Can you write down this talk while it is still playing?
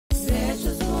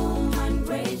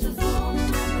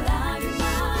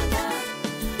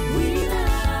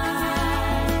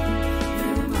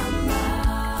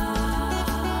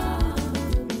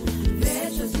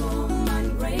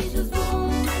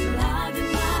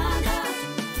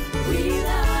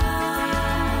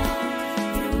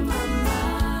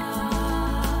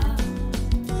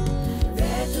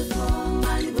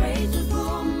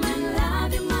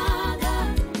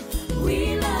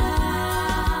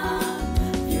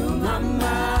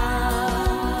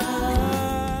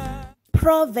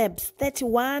Proverbs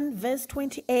 31 verse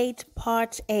 28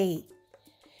 part A.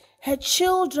 Her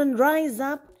children rise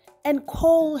up and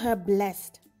call her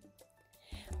blessed.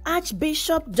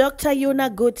 Archbishop Dr.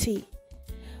 Eunor Guti,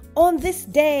 on this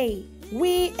day,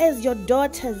 we as your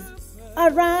daughters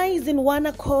arise in one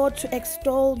accord to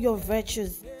extol your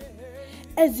virtues.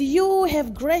 As you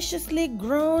have graciously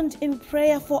groaned in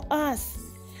prayer for us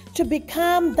to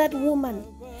become that woman,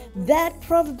 that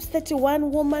Proverbs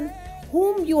 31 woman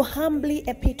whom you humbly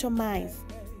epitomize.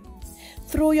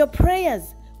 Through your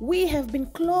prayers, we have been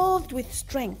clothed with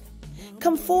strength,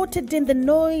 comforted in the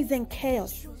noise and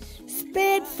chaos,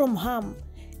 spared from harm,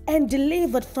 and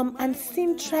delivered from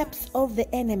unseen traps of the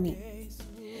enemy.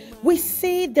 We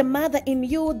see the mother in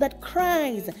you that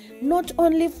cries not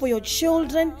only for your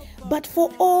children, but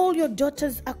for all your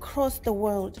daughters across the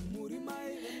world.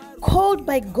 Called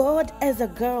by God as a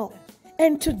girl,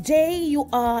 and today you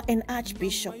are an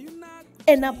archbishop,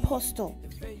 an apostle,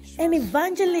 an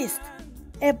evangelist,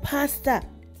 a pastor,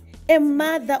 a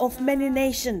mother of many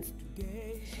nations.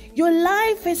 Your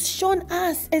life has shown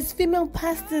us as female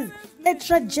pastors a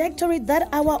trajectory that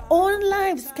our own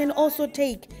lives can also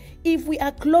take if we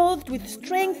are clothed with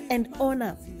strength and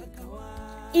honor.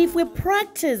 If we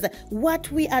practice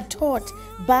what we are taught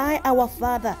by our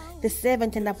Father, the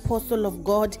servant and apostle of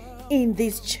God in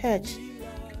this church.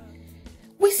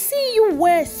 We see you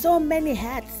wear so many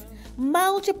hats,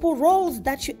 multiple roles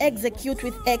that you execute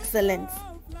with excellence.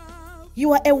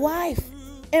 You are a wife,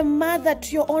 a mother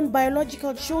to your own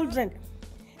biological children,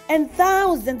 and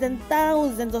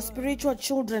thousands of spiritual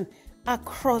children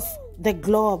across the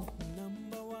globe.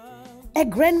 A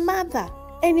grandmother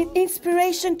and an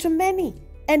inspiration to many,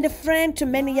 and a friend to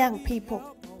many young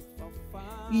people.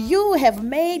 You have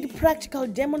made practical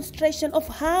demonstration of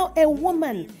how a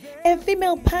woman, a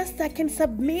female pastor, can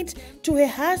submit to her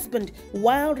husband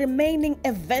while remaining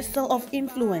a vessel of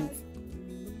influence.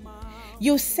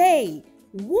 You say,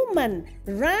 woman,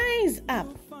 rise up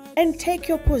and take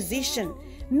your position,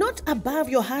 not above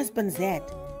your husband's head,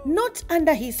 not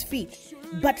under his feet,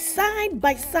 but side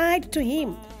by side to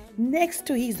him, next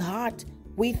to his heart,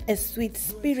 with a sweet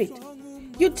spirit.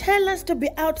 You tell us to be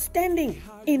outstanding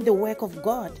in the work of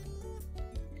God.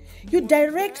 You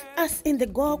direct us in the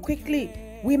Go Quickly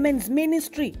Women's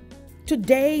Ministry,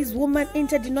 today's Woman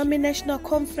Interdenominational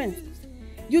Conference.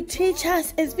 You teach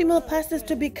us as female pastors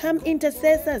to become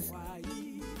intercessors.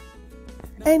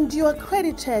 And you are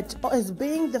credited as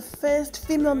being the first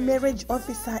female marriage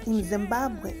officer in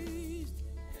Zimbabwe.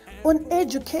 On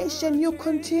education, you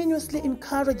continuously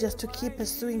encourage us to keep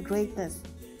pursuing greatness.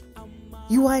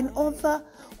 You are an author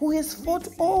who has fought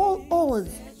all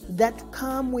odds that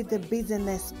come with the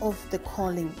busyness of the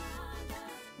calling.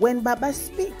 When Baba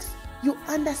speaks, you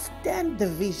understand the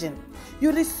vision.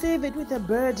 You receive it with a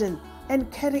burden and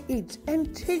carry it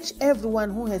and teach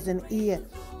everyone who has an ear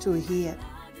to hear.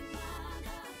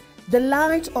 The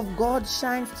light of God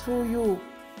shines through you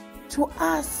to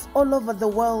us all over the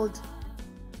world,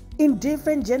 in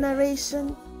different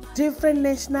generations, different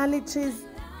nationalities,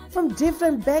 from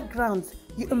different backgrounds.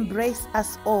 You embrace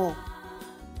us all.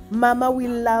 Mama, we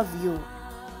love you.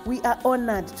 We are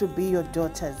honored to be your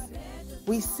daughters.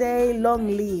 We say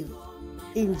long live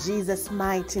in Jesus'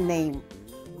 mighty name.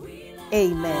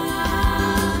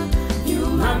 Amen. You,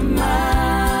 Mama.